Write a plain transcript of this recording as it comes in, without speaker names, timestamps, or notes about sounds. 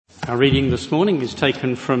Our reading this morning is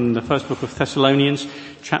taken from the first book of Thessalonians,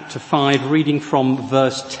 chapter 5, reading from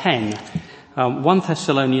verse 10. 1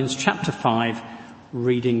 Thessalonians chapter 5,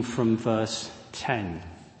 reading from verse 10.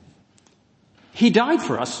 He died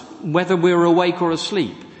for us, whether we are awake or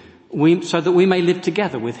asleep, so that we may live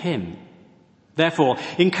together with him. Therefore,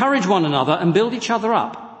 encourage one another and build each other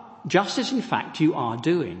up, just as in fact you are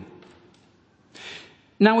doing.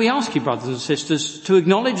 Now we ask you, brothers and sisters, to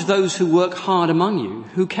acknowledge those who work hard among you,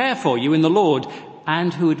 who care for you in the Lord,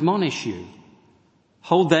 and who admonish you.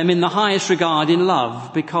 Hold them in the highest regard in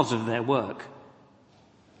love because of their work.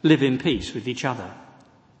 Live in peace with each other.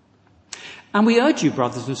 And we urge you,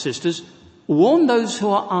 brothers and sisters, warn those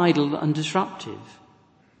who are idle and disruptive.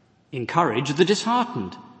 Encourage the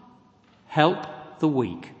disheartened. Help the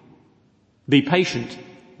weak. Be patient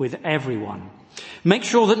with everyone. Make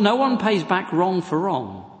sure that no one pays back wrong for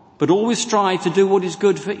wrong, but always strive to do what is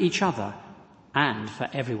good for each other and for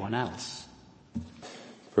everyone else.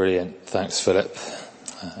 Brilliant. Thanks, Philip.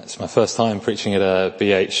 It's my first time preaching at a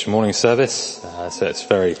BH morning service, so it's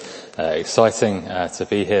very exciting to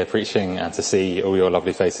be here preaching and to see all your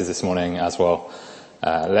lovely faces this morning as well.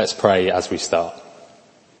 Let's pray as we start.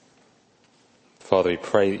 Father, we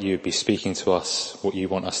pray that you would be speaking to us what you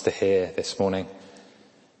want us to hear this morning.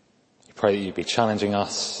 Pray that you'd be challenging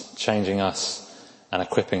us, changing us, and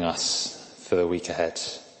equipping us for the week ahead.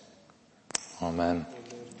 Amen.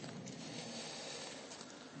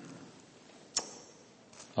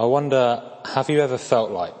 I wonder, have you ever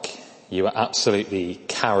felt like you were absolutely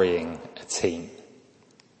carrying a team?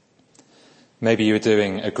 Maybe you were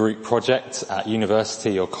doing a group project at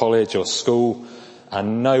university or college or school,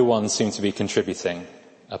 and no one seemed to be contributing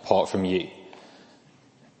apart from you.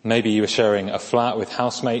 Maybe you were sharing a flat with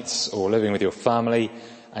housemates or living with your family,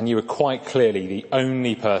 and you were quite clearly the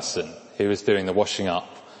only person who was doing the washing up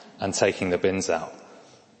and taking the bins out.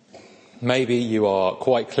 Maybe you are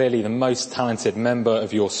quite clearly the most talented member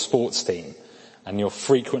of your sports team, and you're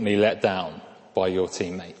frequently let down by your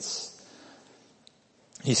teammates.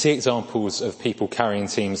 You see examples of people carrying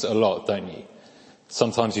teams a lot, don't you?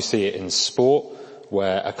 Sometimes you see it in sport,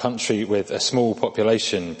 where a country with a small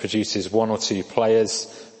population produces one or two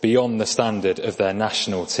players beyond the standard of their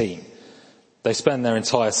national team. They spend their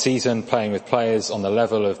entire season playing with players on the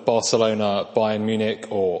level of Barcelona, Bayern Munich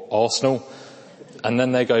or Arsenal, and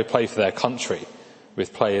then they go play for their country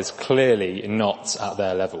with players clearly not at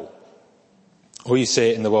their level. Or you see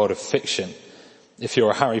it in the world of fiction. If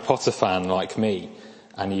you're a Harry Potter fan like me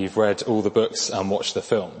and you've read all the books and watched the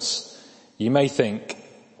films, you may think,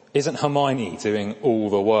 isn't Hermione doing all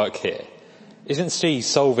the work here? Isn't she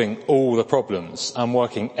solving all the problems and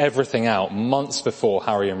working everything out months before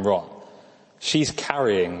Harry and Ron? She's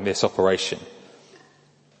carrying this operation.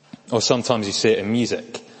 Or sometimes you see it in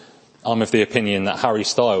music. I'm of the opinion that Harry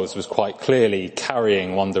Styles was quite clearly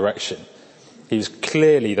carrying One Direction. He was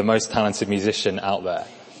clearly the most talented musician out there,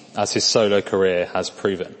 as his solo career has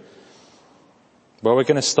proven. Well, we're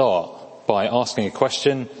going to start by asking a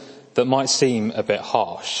question that might seem a bit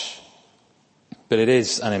harsh, but it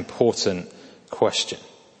is an important question.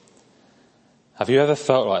 Have you ever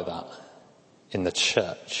felt like that in the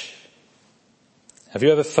church? Have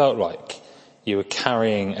you ever felt like you were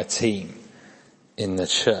carrying a team in the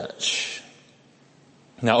church?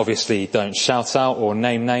 Now, obviously, don't shout out or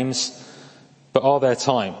name names, but are there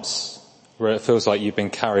times where it feels like you've been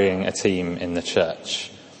carrying a team in the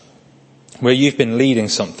church? Where you've been leading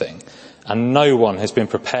something and no one has been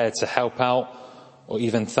prepared to help out or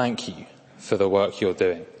even thank you for the work you're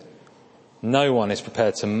doing. No one is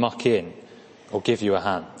prepared to muck in or give you a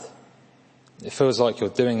hand. It feels like you're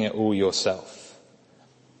doing it all yourself.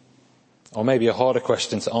 Or maybe a harder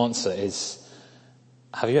question to answer is,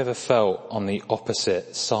 have you ever felt on the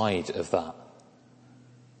opposite side of that?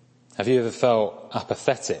 Have you ever felt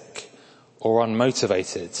apathetic or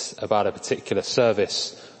unmotivated about a particular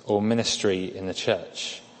service or ministry in the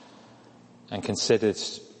church and considered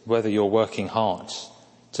whether you're working hard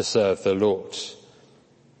to serve the Lord?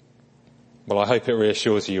 Well, I hope it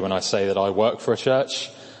reassures you when I say that I work for a church,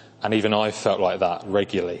 and even I've felt like that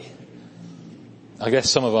regularly. I guess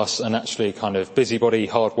some of us are naturally kind of busybody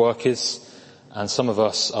hard workers, and some of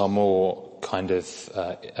us are more kind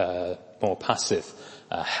of more passive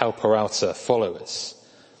helper-outer followers.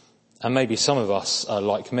 And maybe some of us are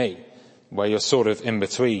like me, where you're sort of in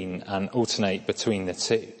between and alternate between the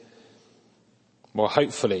two. Well,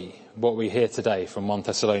 hopefully what we hear today from 1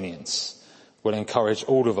 Thessalonians will encourage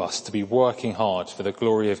all of us to be working hard for the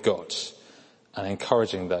glory of God and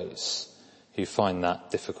encouraging those who find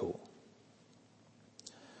that difficult.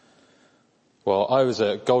 Well, I was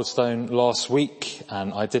at Goldstone last week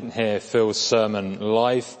and I didn't hear Phil's sermon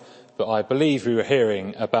live, but I believe we were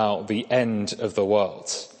hearing about the end of the world.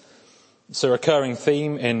 It's a recurring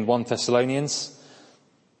theme in 1 Thessalonians.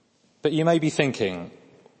 But you may be thinking,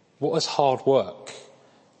 what has hard work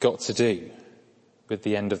got to do with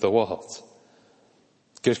the end of the world?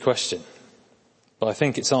 Good question. But I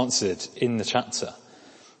think it's answered in the chapter,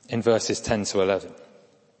 in verses 10 to 11.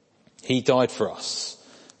 He died for us,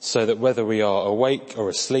 so that whether we are awake or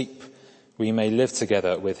asleep, we may live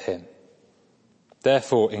together with him.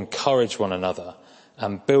 Therefore, encourage one another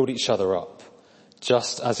and build each other up,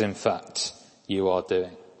 just as in fact you are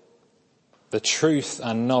doing. The truth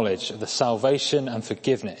and knowledge of the salvation and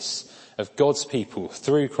forgiveness of God's people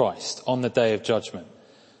through Christ on the day of judgment,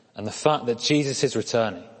 and the fact that Jesus is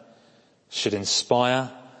returning, should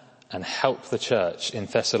inspire and help the church in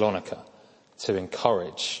Thessalonica to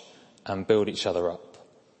encourage and build each other up.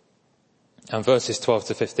 And verses 12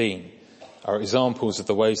 to 15 are examples of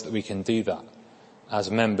the ways that we can do that as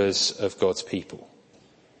members of God's people.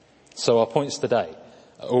 So our points today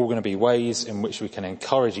are all going to be ways in which we can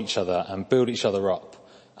encourage each other and build each other up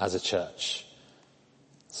as a church.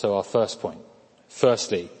 So our first point,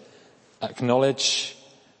 firstly, acknowledge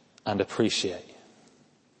and appreciate.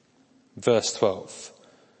 Verse 12,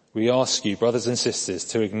 we ask you, brothers and sisters,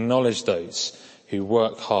 to acknowledge those who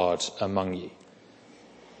work hard among you.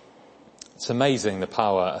 It's amazing the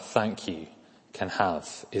power a thank you can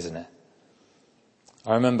have, isn't it?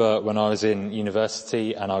 I remember when I was in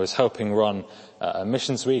university and I was helping run a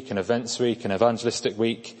missions week, an events week, an evangelistic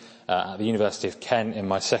week at the University of Kent in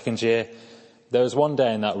my second year. There was one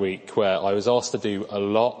day in that week where I was asked to do a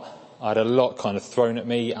lot. I had a lot kind of thrown at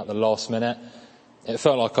me at the last minute. It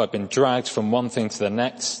felt like I'd been dragged from one thing to the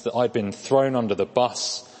next, that I'd been thrown under the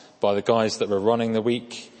bus by the guys that were running the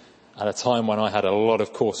week at a time when I had a lot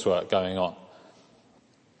of coursework going on.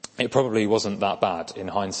 It probably wasn't that bad in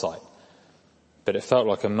hindsight, but it felt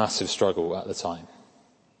like a massive struggle at the time.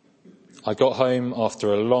 I got home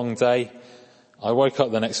after a long day. I woke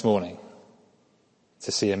up the next morning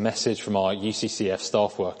to see a message from our UCCF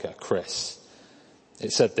staff worker, Chris.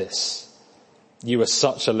 It said this: "You were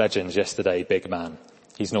such a legend yesterday, big man."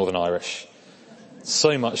 He's Northern Irish.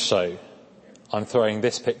 So much so, I'm throwing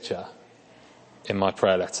this picture in my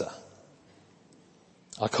prayer letter.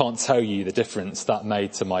 I can't tell you the difference that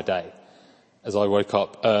made to my day as I woke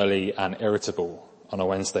up early and irritable on a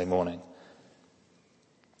Wednesday morning.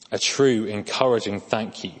 A true encouraging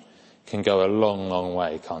thank you can go a long, long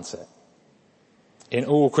way, can't it? In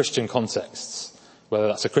all Christian contexts, whether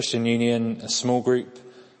that's a Christian union, a small group,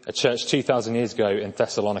 a church 2,000 years ago in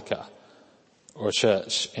Thessalonica, or a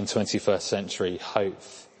church in 21st century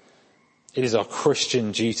Hove, it is our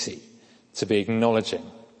Christian duty to be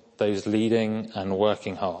acknowledging those leading and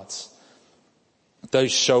working hard,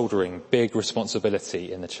 those shouldering big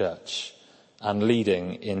responsibility in the church and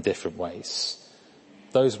leading in different ways,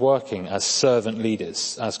 those working as servant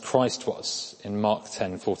leaders, as Christ was in Mark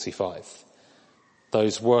 10:45,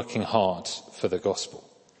 those working hard for the gospel.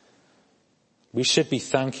 We should be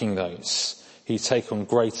thanking those who take on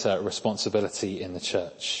greater responsibility in the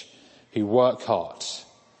church, who work hard,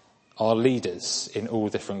 our leaders in all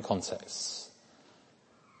different contexts.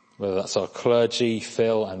 Whether that's our clergy,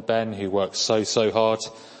 Phil and Ben, who work so hard,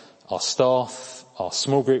 our staff, our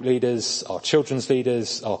small group leaders, our children's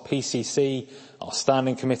leaders, our PCC, our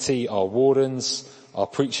standing committee, our wardens, our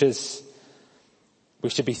preachers.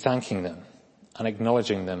 We should be thanking them and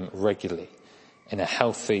acknowledging them regularly in a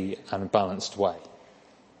healthy and balanced way.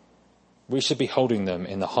 We should be holding them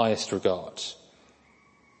in the highest regard,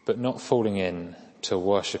 but not falling in to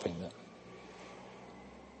worshipping them.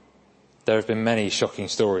 There have been many shocking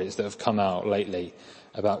stories that have come out lately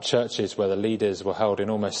about churches where the leaders were held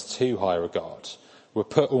in almost too high regard, were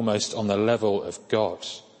put almost on the level of God.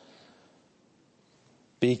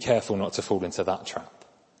 Be careful not to fall into that trap,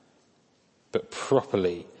 but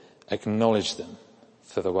properly acknowledge them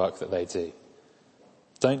for the work that they do.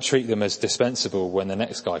 Don't treat them as dispensable when the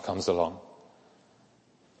next guy comes along,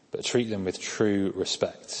 but treat them with true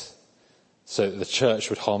respect so that the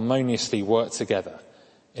church would harmoniously work together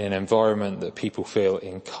in an environment that people feel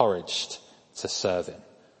encouraged to serve in.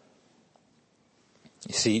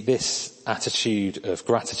 You see, this attitude of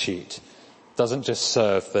gratitude doesn't just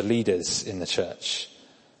serve the leaders in the church,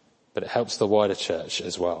 but it helps the wider church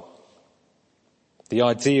as well. The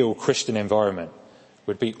ideal Christian environment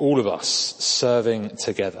would be all of us serving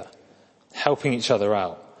together, helping each other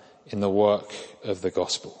out in the work of the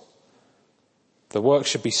gospel. The work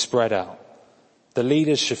should be spread out. The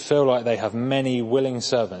leaders should feel like they have many willing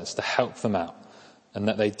servants to help them out and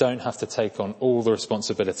that they don't have to take on all the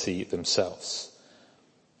responsibility themselves.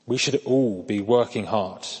 We should all be working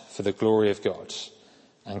hard for the glory of God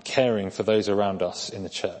and caring for those around us in the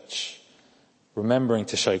church, remembering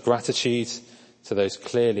to show gratitude to those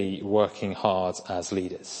clearly working hard as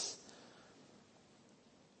leaders.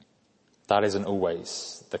 That isn't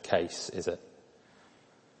always the case, is it?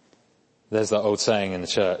 There's that old saying in the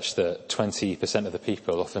church that 20% of the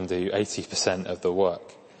people often do 80% of the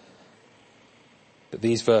work. But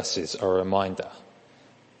these verses are a reminder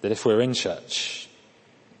that if we're in church,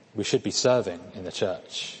 we should be serving in the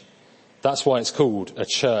church. That's why it's called a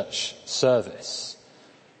church service.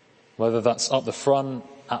 Whether that's up the front,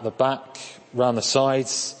 at the back, round the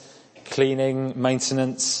sides, cleaning,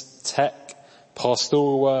 maintenance, tech,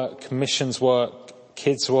 pastoral work, missions work,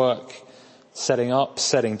 kids work, setting up,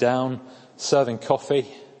 setting down, serving coffee.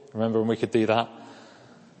 Remember when we could do that?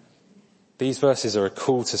 These verses are a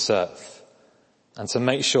call to serve and to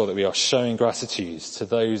make sure that we are showing gratitude to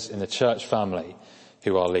those in the church family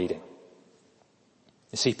who are leading.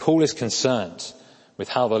 You see, Paul is concerned with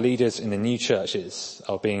how the leaders in the new churches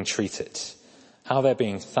are being treated, how they're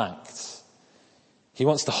being thanked. He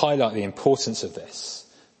wants to highlight the importance of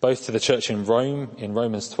this, both to the church in Rome, in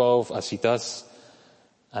Romans 12, as he does,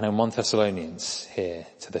 and in 1 Thessalonians here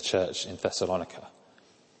to the church in Thessalonica.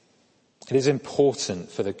 It is important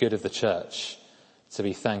for the good of the church to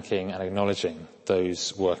be thanking and acknowledging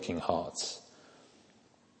those working hard.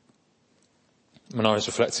 When I was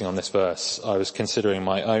reflecting on this verse, I was considering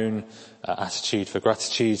my own attitude for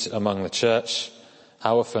gratitude among the church,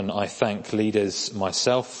 how often I thank leaders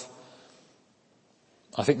myself.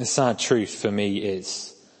 I think the sad truth for me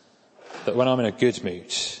is that when I'm in a good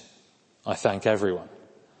mood, I thank everyone.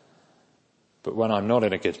 But when I'm not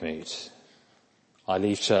in a good mood, I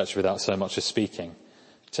leave church without so much as speaking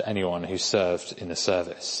to anyone who served in the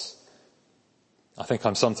service. I think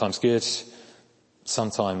I'm sometimes good,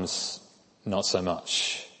 sometimes not so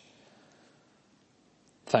much.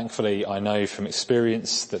 Thankfully, I know from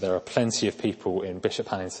experience that there are plenty of people in Bishop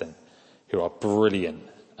Hannington who are brilliant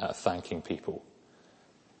at thanking people.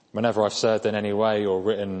 Whenever I've served in any way or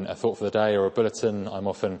written a thought for the day or a bulletin, I'm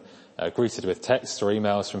often greeted with texts or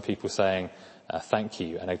emails from people saying thank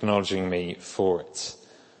you and acknowledging me for it.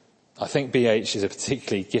 I think BH is a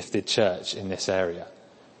particularly gifted church in this area.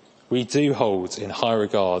 We do hold in high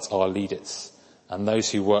regard our leaders and those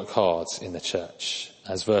who work hard in the church,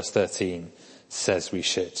 as verse 13 says we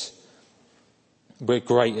should. We're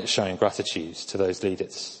great at showing gratitude to those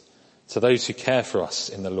leaders, to those who care for us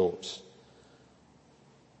in the Lord.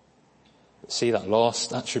 See that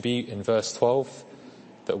last attribute in verse 12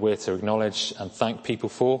 that we're to acknowledge and thank people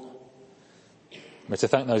for? We're to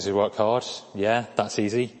thank those who work hard. Yeah, that's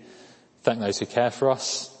easy. Thank those who care for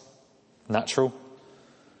us. Natural.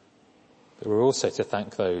 But we're also to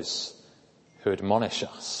thank those who admonish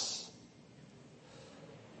us.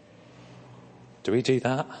 Do we do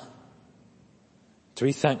that? Do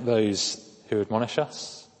we thank those who admonish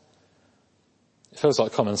us? It feels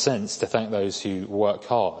like common sense to thank those who work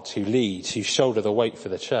hard, who lead, who shoulder the weight for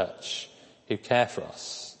the church, who care for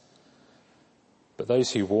us. But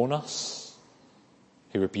those who warn us,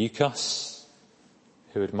 who rebuke us,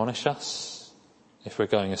 who admonish us if we're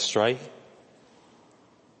going astray,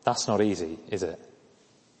 that's not easy, is it?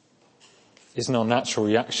 Isn't our natural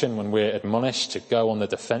reaction when we're admonished to go on the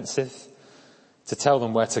defensive, to tell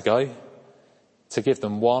them where to go, to give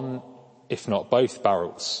them one, if not both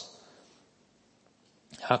barrels?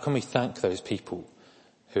 How can we thank those people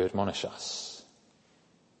who admonish us?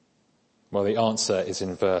 Well, the answer is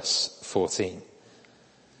in verse 14.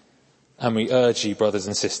 And we urge you, brothers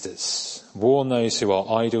and sisters, warn those who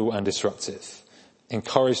are idle and disruptive,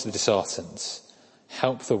 encourage the disheartened,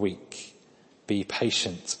 help the weak, be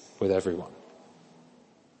patient with everyone.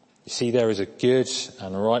 You see, there is a good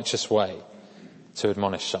and righteous way to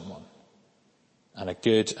admonish someone, and a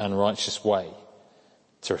good and righteous way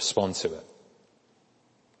to respond to it.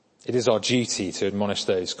 It is our duty to admonish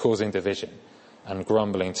those causing division and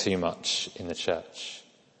grumbling too much in the church.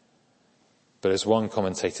 But as one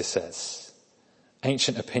commentator says,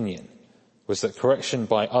 ancient opinion was that correction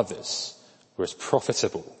by others was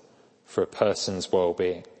profitable for a person's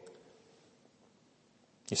well-being.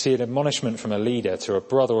 You see, an admonishment from a leader to a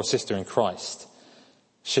brother or sister in Christ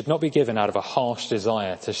should not be given out of a harsh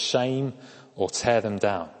desire to shame or tear them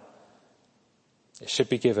down. It should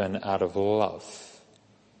be given out of love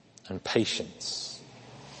and patience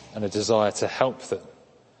and a desire to help them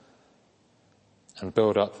and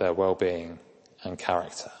build up their well-being and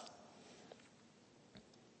character.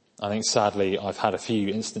 I think sadly I've had a few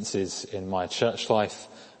instances in my church life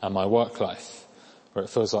and my work life where it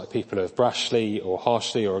feels like people have brashly or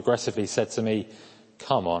harshly or aggressively said to me,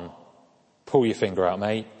 come on, pull your finger out,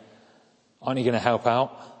 mate. Aren't you going to help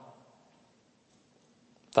out?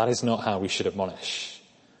 That is not how we should admonish.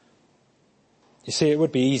 You see, it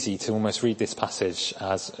would be easy to almost read this passage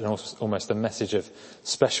as almost a message of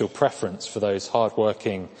special preference for those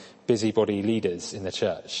hard-working, busybody leaders in the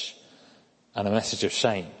church, and a message of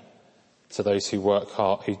shame to those who work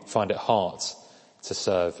hard, who find it hard to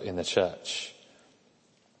serve in the church.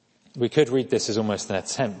 We could read this as almost an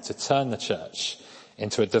attempt to turn the church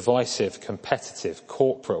into a divisive, competitive,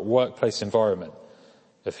 corporate workplace environment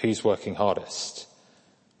of who's working hardest,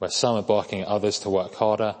 where some are barking at others to work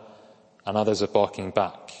harder and others are barking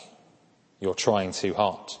back, "You're trying too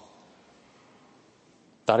hard."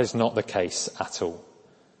 That is not the case at all.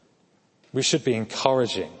 We should be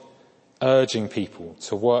encouraging, urging people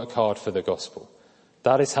to work hard for the gospel.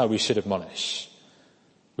 That is how we should admonish.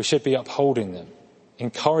 We should be upholding them,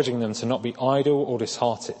 encouraging them to not be idle or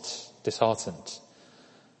disheartened,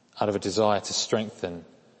 out of a desire to strengthen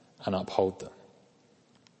and uphold them.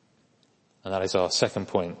 And that is our second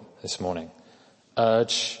point this morning.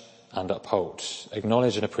 Urge and uphold.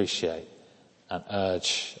 Acknowledge and appreciate, and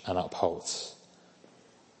urge and uphold.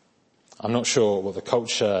 I'm not sure what the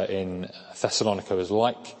culture in Thessalonica was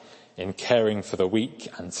like in caring for the weak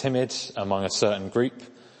and timid among a certain group.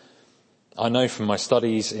 I know from my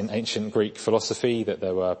studies in ancient Greek philosophy that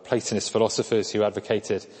there were Platonist philosophers who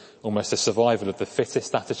advocated almost a survival of the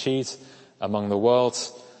fittest attitude among the world,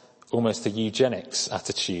 almost a eugenics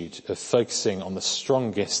attitude of focusing on the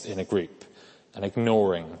strongest in a group and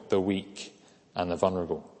ignoring the weak and the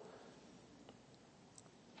vulnerable.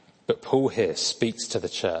 But Paul here speaks to the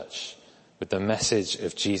church with the message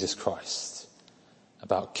of Jesus Christ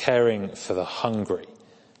about caring for the hungry,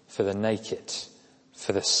 for the naked,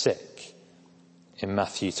 for the sick in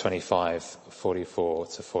Matthew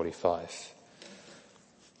 25:44-45.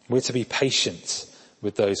 We're to be patient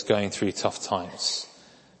with those going through tough times.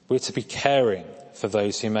 We're to be caring for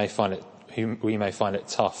those whom we may find it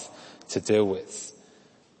tough to deal with.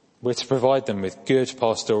 We're to provide them with good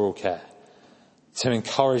pastoral care, to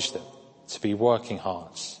encourage them to be working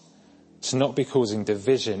hard, to not be causing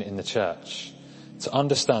division in the church, to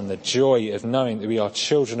understand the joy of knowing that we are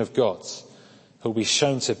children of God, who will be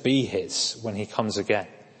shown to be his when he comes again,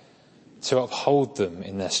 to uphold them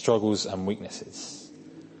in their struggles and weaknesses.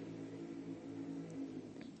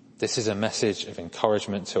 This is a message of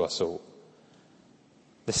encouragement to us all.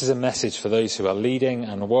 This is a message for those who are leading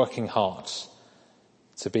and working hard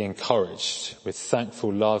to be encouraged with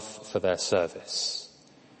thankful love for their service.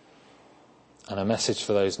 And a message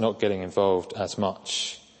for those not getting involved as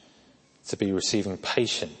much to be receiving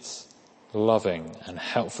patient, loving and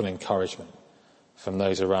helpful encouragement from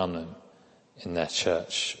those around them in their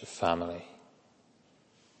church family.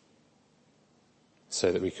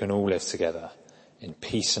 So that we can all live together in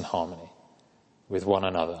peace and harmony with one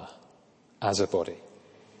another as a body.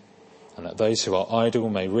 And that those who are idle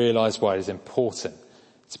may realise why it is important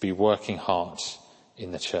to be working hard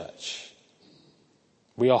in the church.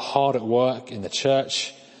 We are hard at work in the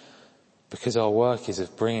church because our work is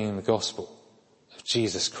of bringing the gospel of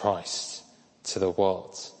Jesus Christ to the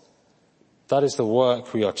world. That is the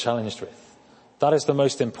work we are challenged with. That is the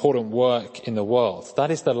most important work in the world.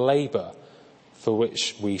 That is the labour for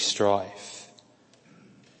which we strive.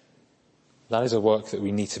 That is a work that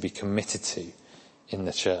we need to be committed to in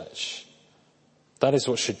the church. That is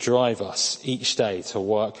what should drive us each day to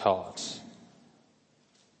work hard.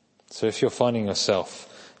 So if you're finding yourself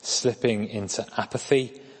slipping into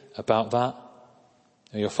apathy about that,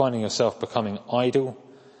 or you're finding yourself becoming idle,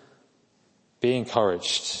 be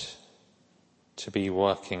encouraged to be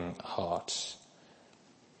working hard.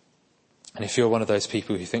 And if you're one of those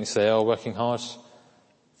people who thinks they are working hard,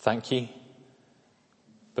 thank you.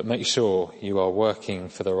 But make sure you are working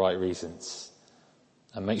for the right reasons.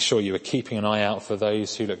 And make sure you are keeping an eye out for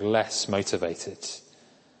those who look less motivated.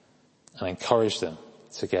 And encourage them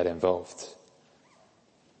to get involved.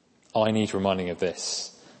 I need reminding of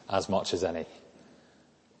this as much as any.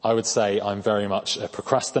 I would say I'm very much a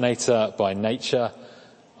procrastinator by nature.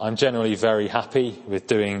 I'm generally very happy with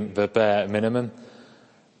doing the bare minimum.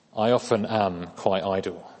 I often am quite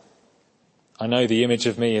idle. I know the image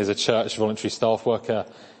of me as a church voluntary staff worker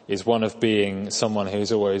is one of being someone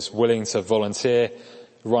who's always willing to volunteer,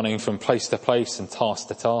 running from place to place and task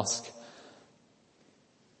to task.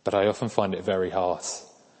 But I often find it very hard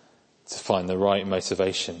to find the right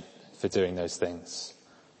motivation for doing those things.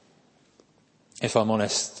 If I'm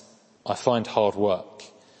honest, I find hard work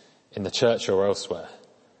in the church or elsewhere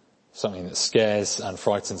something that scares and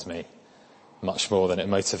frightens me much more than it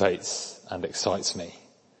motivates and excites me.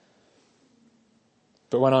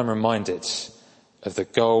 But when I'm reminded of the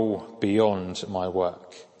goal beyond my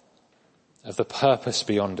work, of the purpose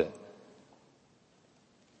beyond it,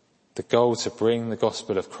 the goal to bring the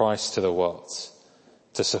gospel of Christ to the world,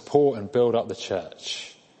 to support and build up the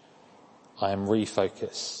church, I am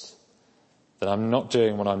refocused. That I'm not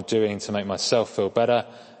doing what I'm doing to make myself feel better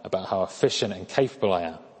about how efficient and capable I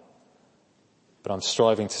am, but I'm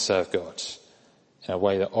striving to serve God in a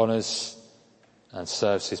way that honours and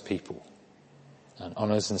serves his people, and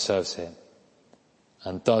honours and serves him,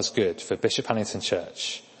 and does good for Bishop Hannington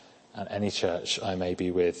Church and any church I may be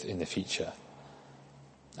with in the future,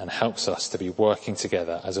 and helps us to be working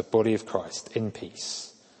together as a body of Christ in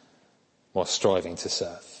peace while striving to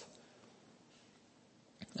serve.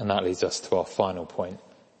 And that leads us to our final point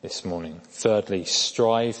this morning. Thirdly,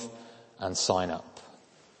 strive and sign up.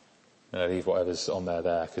 And I leave whatever's on there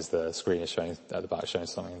because the screen is showing at the back showing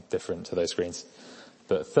something different to those screens.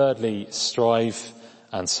 But thirdly, strive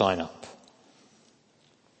and sign up.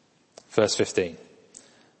 Verse 15.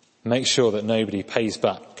 Make sure that nobody pays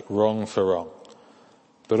back wrong for wrong,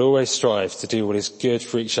 but always strive to do what is good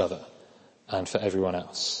for each other and for everyone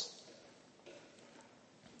else.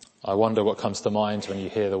 I wonder what comes to mind when you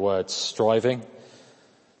hear the word striving.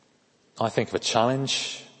 I think of a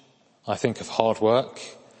challenge. I think of hard work.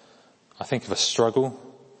 I think of a struggle.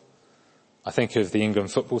 I think of the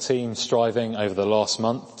England football team striving over the last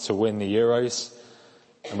month to win the Euros.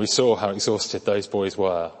 And we saw how exhausted those boys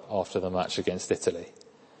were after the match against Italy.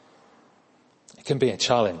 It can be a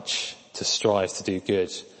challenge to strive to do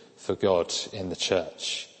good for God in the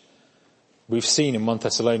church. We've seen in 1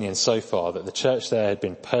 Thessalonians so far that the church there had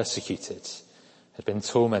been persecuted, had been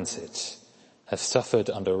tormented, had suffered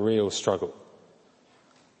under real struggle.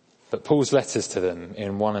 But Paul's letters to them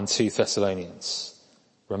in 1 and 2 Thessalonians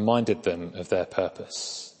reminded them of their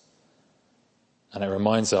purpose. And it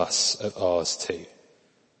reminds us of ours too.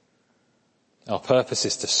 Our purpose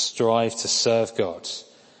is to strive to serve God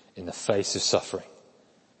in the face of suffering,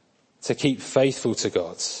 to keep faithful to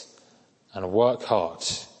God and work hard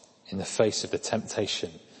in the face of the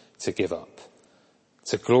temptation to give up,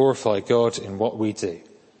 to glorify God in what we do,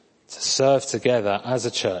 to serve together as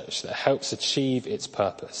a church that helps achieve its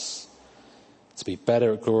purpose, to be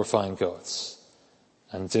better at glorifying God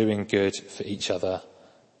and doing good for each other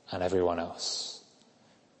and everyone else,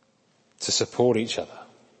 to support each other,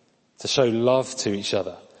 to show love to each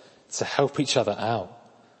other, to help each other out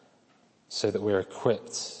so that we're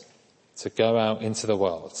equipped to go out into the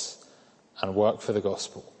world and work for the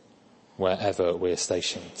gospel wherever we're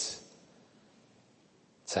stationed,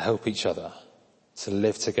 to help each other to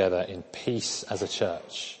live together in peace as a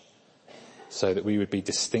church so that we would be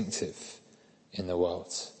distinctive in the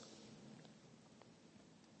world.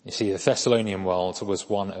 You see, the Thessalonian world was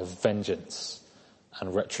one of vengeance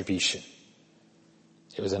and retribution.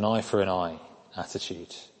 It was an eye for an eye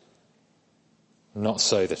attitude. Not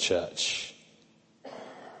so the church.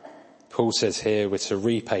 Paul says here we're to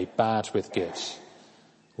repay bad with good.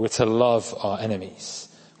 We're to love our enemies.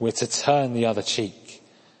 We're to turn the other cheek.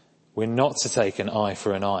 We're not to take an eye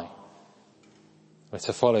for an eye. We're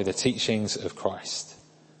to follow the teachings of Christ.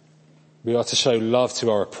 We are to show love to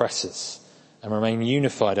our oppressors and remain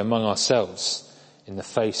unified among ourselves in the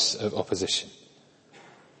face of opposition.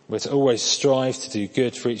 We're to always strive to do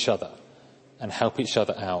good for each other and help each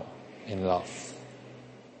other out in love.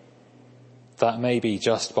 That may be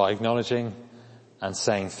just by acknowledging and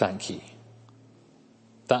saying thank you.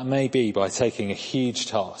 That may be by taking a huge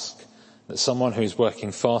task that someone who is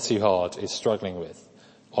working far too hard is struggling with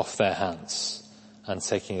off their hands and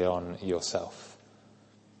taking it on yourself.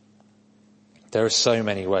 There are so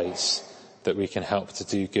many ways that we can help to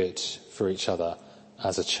do good for each other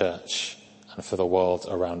as a church and for the world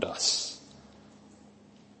around us.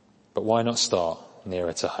 But why not start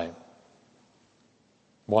nearer to home?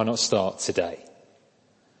 Why not start today?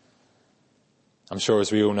 I'm sure,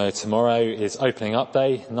 as we all know, tomorrow is opening up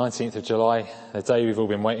day, 19th of July, the day we've all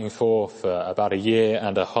been waiting for about a year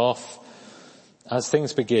and a half. As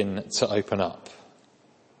things begin to open up,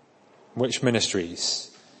 which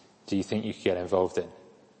ministries do you think you could get involved in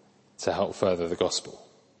to help further the gospel?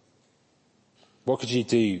 What could you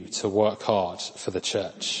do to work hard for the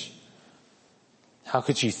church? How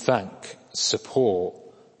could you thank, support,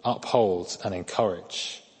 uphold and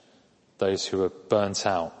encourage those who are burnt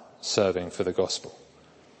out serving for the gospel?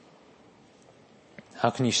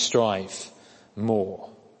 How can you strive more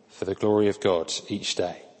for the glory of God each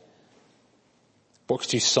day? What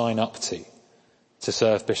could you sign up to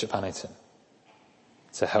serve Bishop Hannington,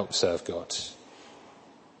 to help serve God?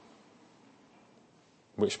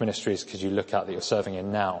 Which ministries could you look at that you're serving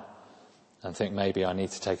in now and think maybe I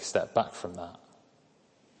need to take a step back from that?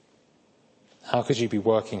 How could you be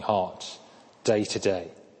working hard day to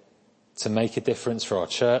day to make a difference for our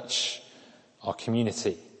church, our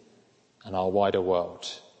community and our wider world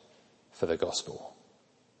for the gospel.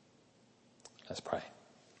 Let's pray.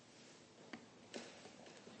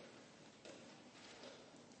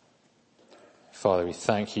 Father, we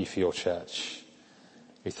thank you for your church.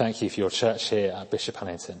 We thank you for your church here at Bishop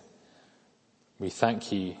Hannington. We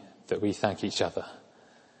thank you that we thank each other.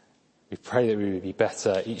 We pray that we would be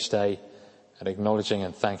better each day at acknowledging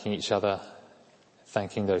and thanking each other,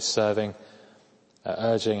 thanking those serving,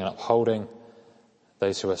 urging and upholding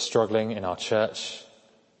those who are struggling in our church,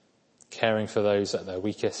 caring for those at their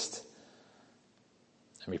weakest.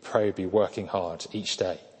 And we pray we'd be working hard each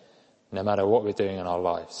day, no matter what we're doing in our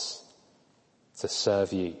lives, to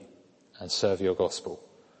serve you and serve your gospel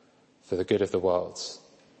for the good of the world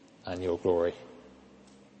and your glory.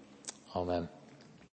 Amen.